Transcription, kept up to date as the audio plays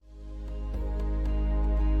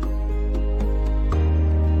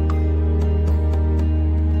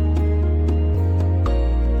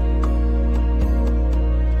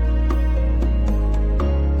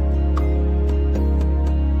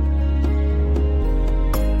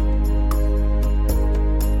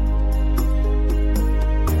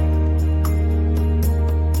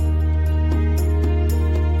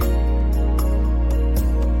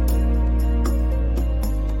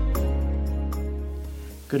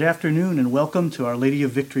Good afternoon and welcome to Our Lady of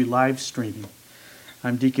Victory live streaming.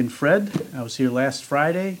 I'm Deacon Fred. I was here last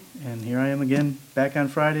Friday and here I am again, back on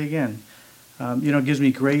Friday again. It gives me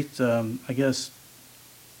great, joy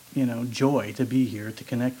to be here, to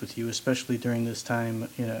connect with you, especially during this time.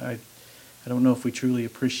 I don't know if we truly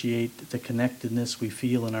appreciate the connectedness we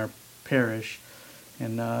feel in our parish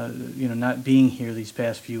and, not being here these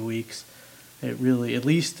past few weeks. It really, at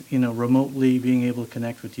least, remotely being able to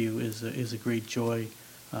connect with you is a great joy.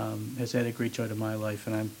 Has added great joy to my life,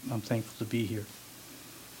 and I'm thankful to be here.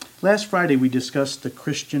 Last Friday we discussed the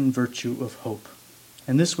Christian virtue of hope,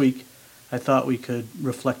 and this week I thought we could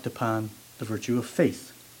reflect upon the virtue of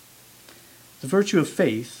faith. The virtue of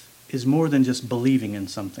faith is more than just believing in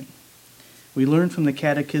something. We learned from the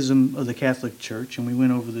Catechism of the Catholic Church, and we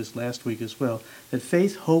went over this last week as well, that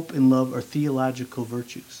faith, hope, and love are theological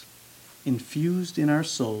virtues, infused in our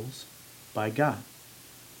souls by God,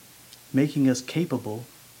 making us capable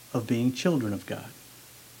of being children of God.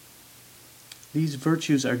 These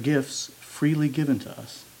virtues are gifts freely given to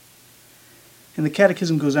us. And the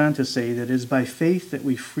Catechism goes on to say that it is by faith that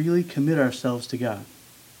we freely commit ourselves to God.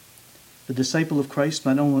 The disciple of Christ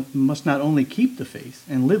must not only keep the faith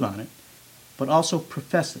and live on it, but also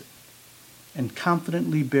profess it and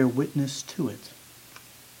confidently bear witness to it.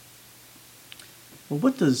 Well,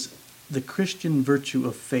 what does the Christian virtue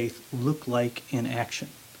of faith look like in action?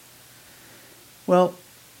 Well,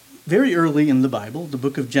 very early in the Bible, the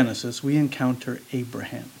book of Genesis, we encounter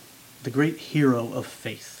Abraham, the great hero of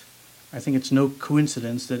faith. I think it's no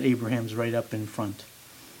coincidence that Abraham's right up in front.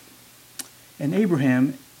 And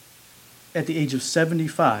Abraham, at the age of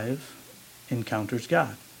 75, encounters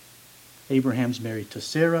God. Abraham's married to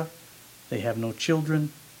Sarah. They have no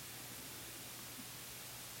children.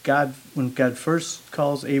 When God first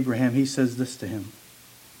calls Abraham, he says this to him: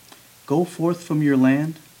 "Go forth from your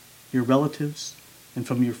land, your relatives, and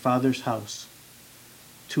from your father's house,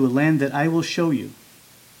 to a land that I will show you.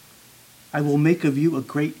 I will make of you a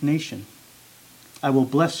great nation. I will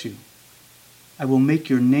bless you. I will make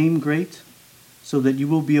your name great, so that you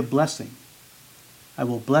will be a blessing. I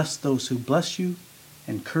will bless those who bless you,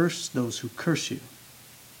 and curse those who curse you.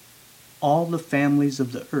 All the families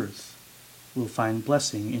of the earth will find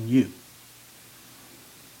blessing in you."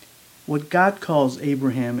 What God calls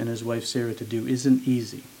Abraham and his wife Sarah to do isn't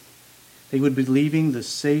easy. They would be leaving the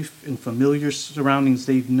safe and familiar surroundings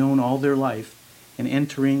they've known all their life and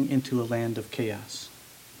entering into a land of chaos.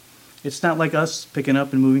 It's not like us picking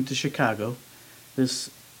up and moving to Chicago. This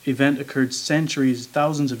event occurred centuries,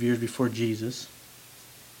 thousands of years before Jesus.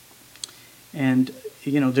 And,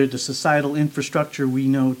 the societal infrastructure we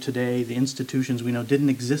know today, the institutions we know, didn't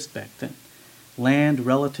exist back then. Land,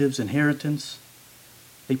 relatives, inheritance,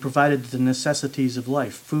 they provided the necessities of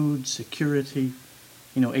life: food, security.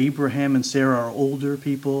 Abraham and Sarah are older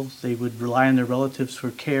people. They would rely on their relatives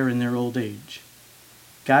for care in their old age.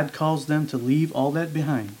 God calls them to leave all that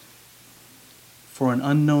behind for an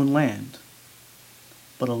unknown land,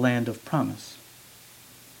 but a land of promise.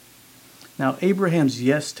 Now, Abraham's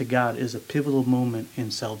yes to God is a pivotal moment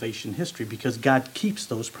in salvation history because God keeps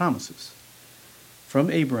those promises. From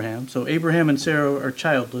Abraham, so Abraham and Sarah are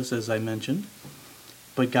childless, as I mentioned,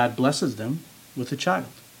 but God blesses them with a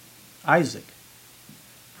child, Isaac,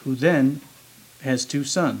 who then has two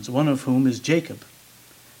sons, one of whom is Jacob.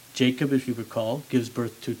 Jacob, if you recall, gives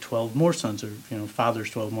birth to 12 more sons, or, father's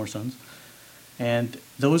 12 more sons. And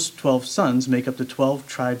those 12 sons make up the 12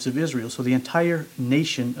 tribes of Israel. So the entire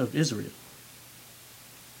nation of Israel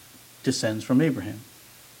descends from Abraham.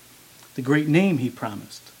 The great name he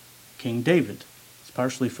promised, King David, is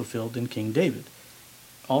partially fulfilled in King David,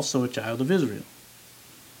 also a child of Israel.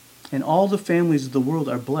 And all the families of the world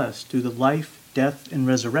are blessed through the life, death, and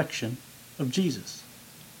resurrection of Jesus,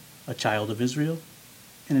 a child of Israel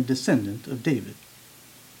and a descendant of David.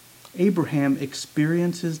 Abraham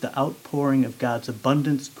experiences the outpouring of God's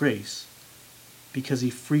abundant grace because he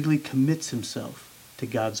freely commits himself to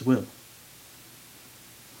God's will.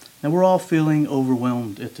 Now, we're all feeling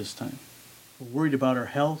overwhelmed at this time. We're worried about our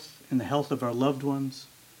health and the health of our loved ones,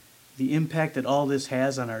 the impact that all this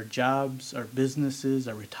has on our jobs, our businesses,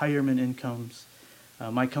 our retirement incomes.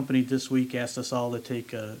 My company this week asked us all to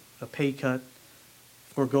take a pay cut,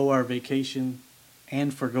 forego our vacation,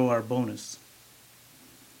 and forego our bonus.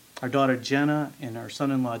 Our daughter Jenna and our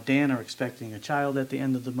son-in-law Dan are expecting a child at the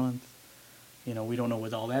end of the month. We don't know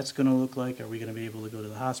what all that's going to look like. Are we going to be able to go to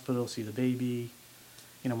the hospital, see the baby?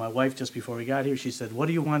 My wife, just before we got here, she said, "What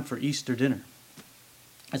do you want for Easter dinner?"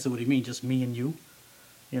 I said, "What do you mean, just me and you?"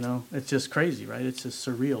 It's just crazy, right? It's just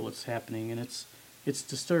surreal what's happening, and it's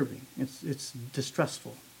disturbing. It's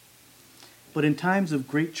distressful. But in times of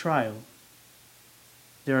great trial,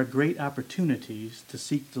 there are great opportunities to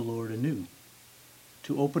seek the Lord anew,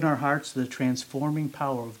 to open our hearts to the transforming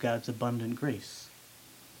power of God's abundant grace.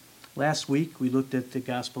 Last week, we looked at the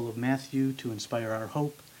Gospel of Matthew to inspire our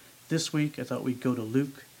hope. This week, I thought we'd go to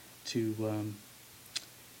Luke to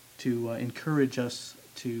encourage us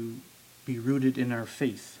to be rooted in our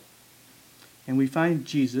faith. And we find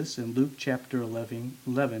Jesus in Luke chapter 11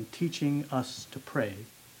 teaching us to pray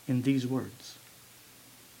in these words.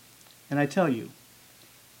 And I tell you,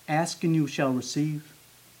 ask and you shall receive,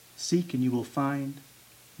 seek and you will find,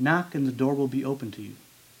 knock and the door will be opened to you.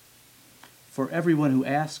 For everyone who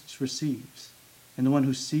asks receives, and the one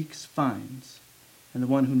who seeks finds, and the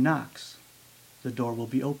one who knocks, the door will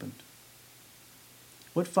be opened.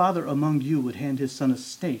 What father among you would hand his son a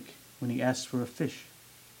snake when he asks for a fish?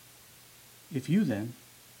 If you then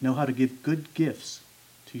know how to give good gifts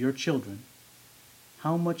to your children,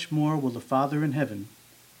 how much more will the Father in heaven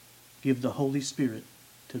give the Holy Spirit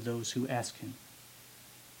to those who ask him?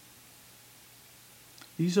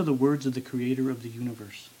 These are the words of the Creator of the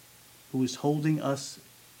universe, who is holding us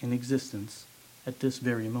in existence at this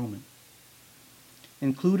very moment.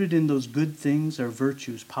 Included in those good things are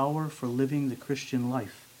virtues, power for living the Christian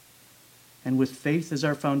life. And with faith as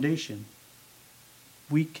our foundation,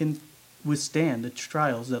 we can withstand the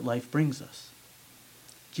trials that life brings us.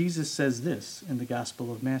 Jesus says this in the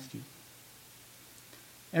Gospel of Matthew.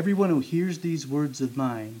 Everyone who hears these words of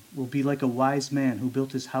mine will be like a wise man who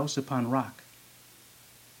built his house upon rock.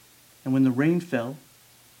 And when the rain fell,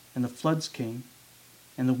 and the floods came,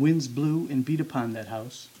 and the winds blew and beat upon that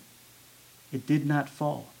house, it did not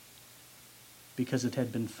fall, because it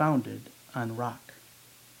had been founded on rock.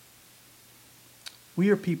 We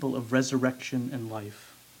are people of resurrection and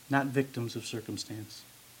life, not victims of circumstance.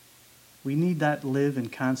 We need not live in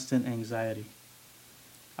constant anxiety.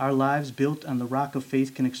 Our lives built on the rock of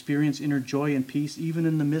faith can experience inner joy and peace even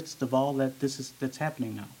in the midst of all that's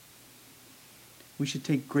happening now. We should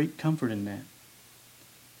take great comfort in that.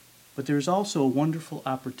 But there is also a wonderful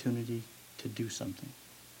opportunity to do something.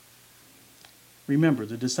 Remember,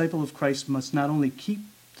 the disciple of Christ must not only keep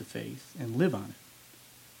the faith and live on it,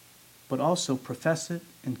 but also profess it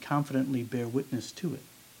and confidently bear witness to it.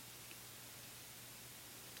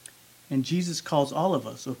 And Jesus calls all of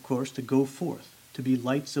us, of course, to go forth, to be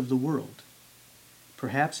lights of the world.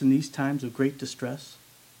 Perhaps in these times of great distress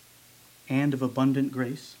and of abundant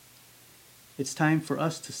grace, it's time for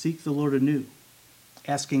us to seek the Lord anew,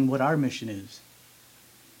 asking what our mission is.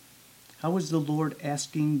 How is the Lord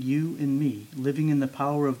asking you and me, living in the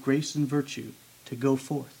power of grace and virtue, to go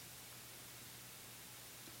forth?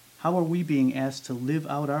 How are we being asked to live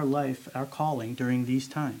out our life, our calling, during these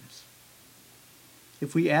times?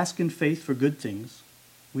 If we ask in faith for good things,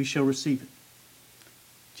 we shall receive it.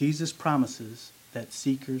 Jesus promises that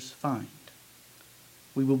seekers find.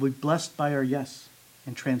 We will be blessed by our yes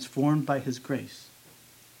and transformed by his grace.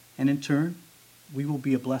 And in turn, we will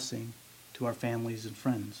be a blessing to our families and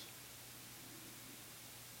friends.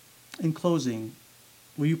 In closing,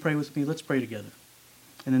 will you pray with me? Let's pray together.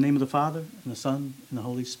 In the name of the Father, and the Son, and the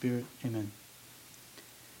Holy Spirit, amen.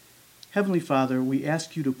 Heavenly Father, we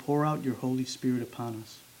ask you to pour out your Holy Spirit upon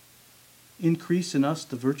us. Increase in us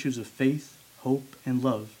the virtues of faith, hope, and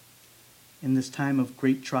love in this time of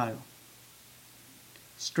great trial.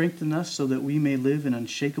 Strengthen us so that we may live in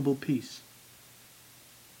unshakable peace.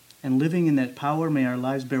 And living in that power, may our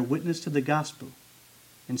lives bear witness to the gospel,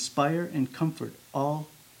 inspire and comfort all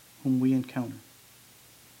whom we encounter.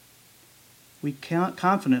 We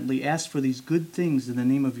confidently ask for these good things in the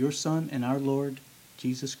name of your Son and our Lord,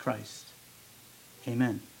 Jesus Christ.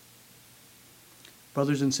 Amen.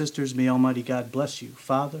 Brothers and sisters, may Almighty God bless you,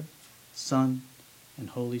 Father, Son,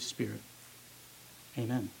 and Holy Spirit.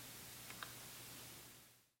 Amen.